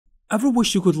Ever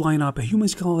wish you could line up a human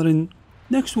skeleton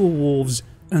next to a wolf's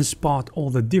and spot all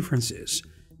the differences?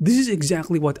 This is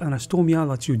exactly what Anastomia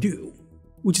lets you do,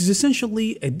 which is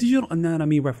essentially a digital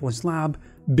anatomy reference lab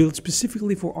built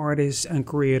specifically for artists and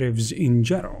creatives in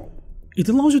general. It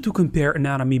allows you to compare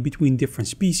anatomy between different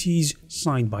species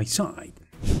side by side.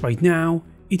 Right now,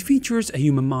 it features a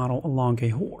human model along a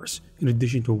horse, in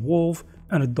addition to a wolf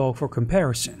and a dog for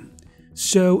comparison.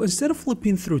 So instead of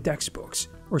flipping through textbooks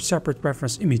or separate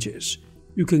reference images,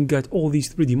 you can get all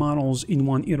these 3D models in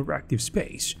one interactive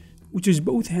space, which is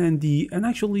both handy and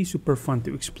actually super fun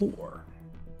to explore.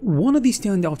 One of the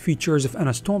standout features of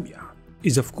Anastomia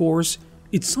is, of course,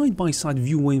 its side-by-side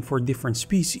viewing for different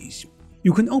species.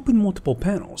 You can open multiple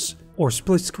panels or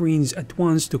split screens at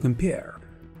once to compare,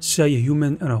 say a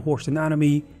human and a horse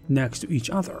anatomy next to each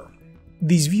other.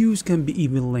 These views can be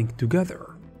even linked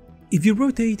together. If you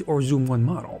rotate or zoom one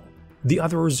model, the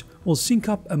others will sync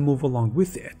up and move along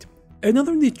with it.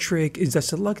 Another neat trick is that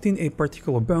selecting a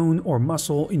particular bone or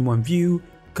muscle in one view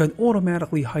can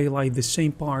automatically highlight the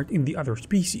same part in the other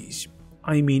species,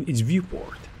 I mean its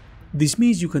viewport. This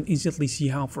means you can instantly see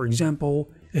how, for example,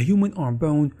 a human arm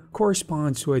bone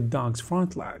corresponds to a dog's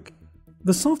front leg.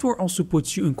 The software also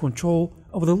puts you in control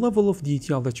of the level of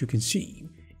detail that you can see.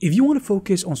 If you want to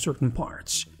focus on certain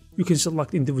parts, you can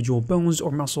select individual bones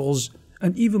or muscles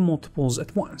and even multiples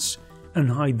at once and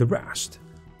hide the rest,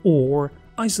 or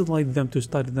isolate them to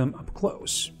study them up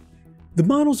close. The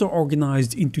models are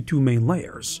organized into two main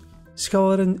layers,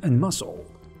 skeleton and muscle,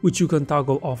 which you can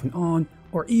toggle off and on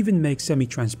or even make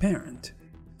semi-transparent.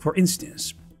 For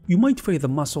instance, you might fade the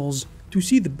muscles to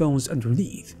see the bones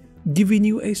underneath, giving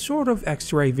you a sort of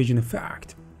X-ray vision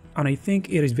effect, and I think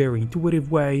it is a very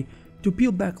intuitive way to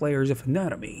peel back layers of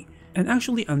anatomy and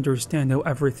actually understand how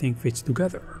everything fits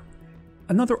together.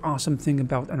 Another awesome thing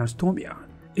about Anastomia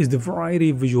is the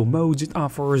variety of visual modes it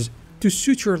offers to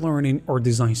suit your learning or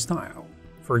design style.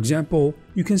 For example,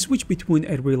 you can switch between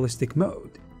a realistic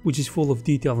mode, which is full of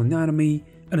detailed anatomy,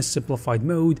 and a simplified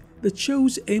mode that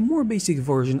shows a more basic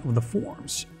version of the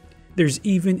forms. There's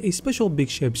even a special big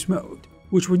shapes mode,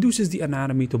 which reduces the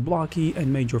anatomy to blocky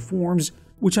and major forms,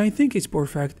 which I think is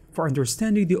perfect for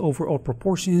understanding the overall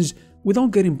proportions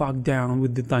without getting bogged down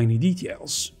with the tiny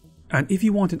details. And if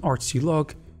you want an artsy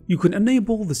look, you can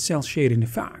enable the cell shading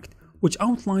effect, which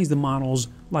outlines the models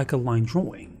like a line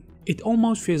drawing. It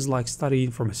almost feels like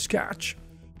studying from a sketch.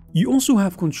 You also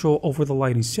have control over the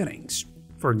lighting settings.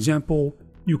 For example,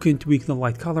 you can tweak the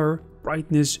light color,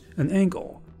 brightness, and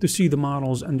angle to see the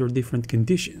models under different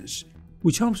conditions,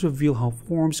 which helps reveal how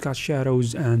forms cast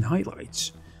shadows and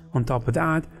highlights. On top of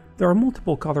that, there are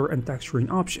multiple color and texturing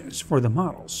options for the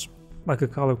models, like a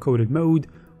color-coded mode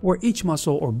where each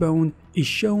muscle or bone is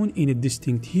shown in a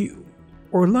distinct hue,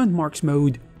 or landmarks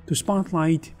mode to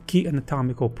spotlight key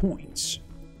anatomical points.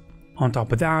 On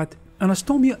top of that,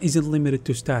 Anastomia isn't limited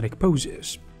to static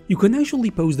poses. You can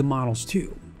actually pose the models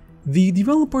too. The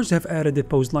developers have added a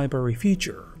pose library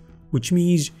feature, which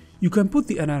means you can put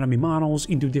the anatomy models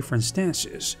into different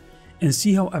stances and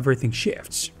see how everything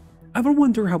shifts. Ever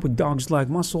wonder how a dog's leg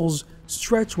muscles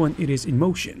stretch when it is in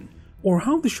motion, or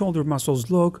how the shoulder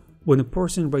muscles look when a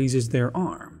person raises their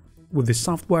arm? With this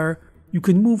software, you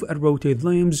can move and rotate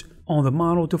limbs on the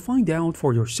model to find out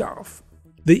for yourself.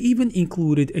 They even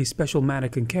included a special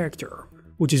mannequin character,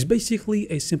 which is basically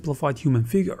a simplified human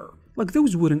figure, like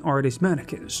those wooden artist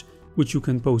mannequins, which you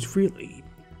can pose freely.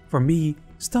 For me,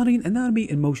 studying anatomy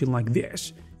in motion like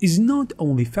this is not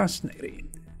only fascinating,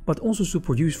 but also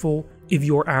super useful if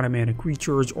you're animating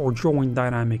creatures or drawing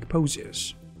dynamic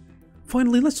poses.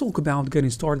 Finally, let's talk about getting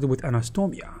started with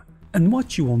Anastomia and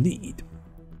what you will need.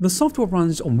 The software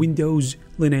runs on Windows,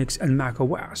 Linux, and Mac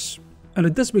OS, and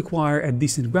it does require a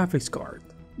decent graphics card,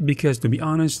 because to be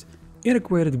honest,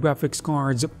 integrated graphics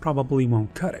cards probably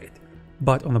won't cut it.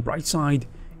 But on the bright side,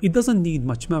 it doesn't need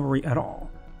much memory at all.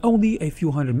 Only a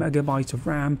few hundred megabytes of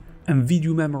RAM and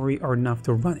video memory are enough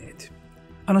to run it.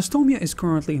 Anastomia is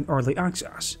currently in early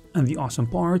access, and the awesome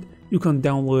part, you can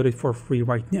download it for free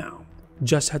right now.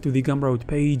 Just head to the Gumroad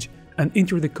page and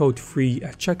enter the code FREE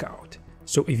at checkout.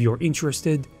 So if you're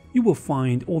interested, you will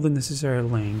find all the necessary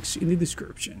links in the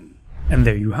description. And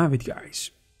there you have it,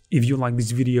 guys. If you like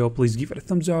this video, please give it a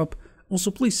thumbs up. Also,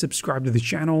 please subscribe to the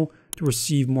channel to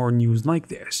receive more news like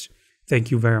this. Thank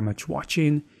you very much for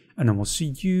watching, and I will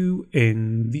see you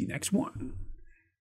in the next one.